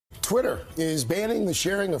Twitter is banning the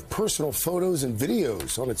sharing of personal photos and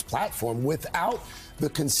videos on its platform without the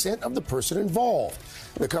consent of the person involved.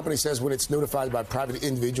 The company says when it's notified by private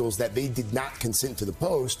individuals that they did not consent to the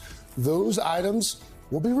post, those items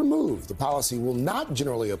will be removed. The policy will not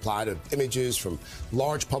generally apply to images from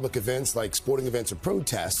large public events like sporting events or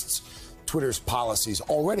protests. Twitter's policies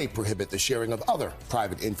already prohibit the sharing of other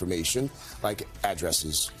private information like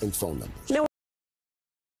addresses and phone numbers.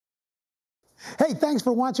 Hey, thanks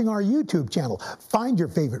for watching our YouTube channel. Find your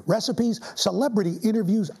favorite recipes, celebrity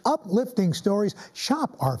interviews, uplifting stories,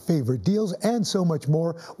 shop our favorite deals, and so much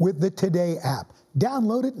more with the Today app.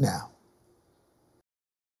 Download it now.